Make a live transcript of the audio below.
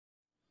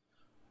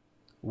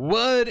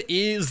What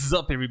is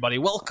up, everybody?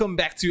 Welcome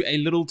back to a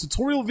little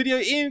tutorial video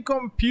in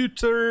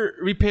computer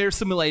repair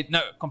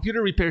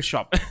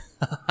shop.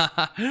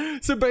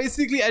 So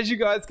basically, as you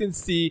guys can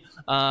see,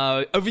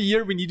 over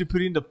here we need to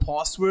put in the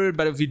password,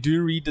 but if we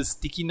do read the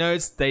sticky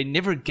notes, they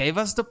never gave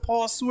us the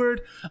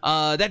password.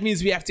 That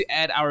means we have to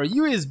add our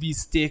USB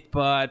stick,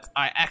 but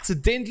I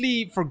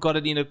accidentally forgot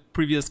it in a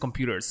previous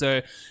computer,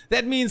 so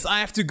that means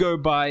I have to go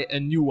buy a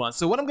new one.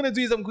 So what I'm gonna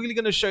do is I'm quickly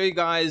gonna show you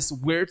guys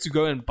where to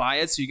go and buy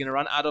it. So you're gonna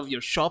run out of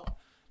your shop,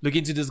 look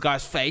into this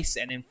guy's face,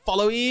 and then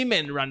follow him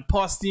and run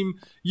past him.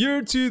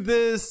 You're to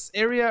this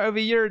area over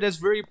here that's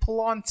very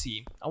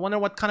planty. I wonder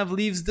what kind of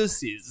leaves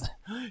this is.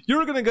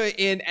 You're gonna go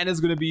in and it's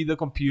gonna be the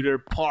computer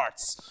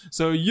parts.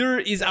 So here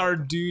is our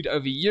dude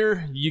over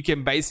here. You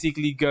can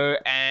basically go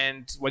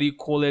and,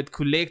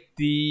 collect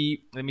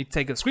the, let me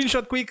take a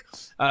screenshot quick,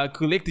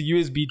 collect the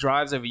USB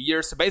drives over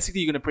here. So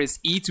basically you're gonna press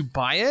E to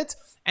buy it,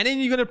 and then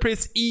you're gonna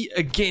press E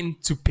again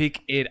to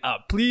pick it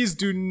up. Please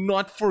do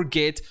not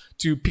forget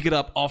to pick it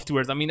up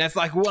afterwards. I mean, that's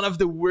like one of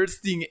the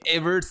worst thing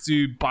ever,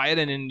 to buy it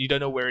and then you don't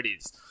know where it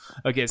is.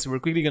 Okay, so we're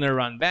quickly gonna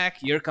run back.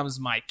 Here comes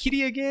my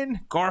kitty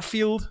again,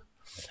 Garfield.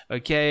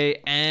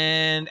 Okay,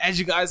 and as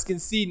you guys can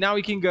see, now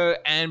we can go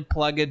and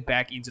plug it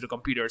back into the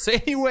computer. So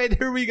anyway,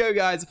 there we go,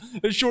 guys.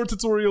 A short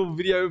tutorial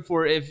video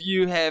for if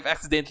you have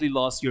accidentally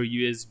lost your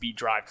USB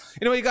drive.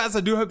 Anyway, guys,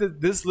 I do hope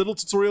that this little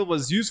tutorial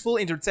was useful,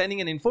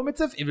 entertaining, and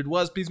informative. If it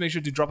was, please make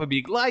sure to drop a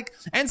big like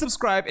and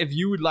subscribe if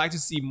you would like to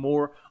see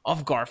more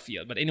of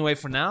Garfield. But anyway,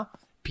 for now,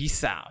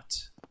 peace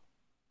out.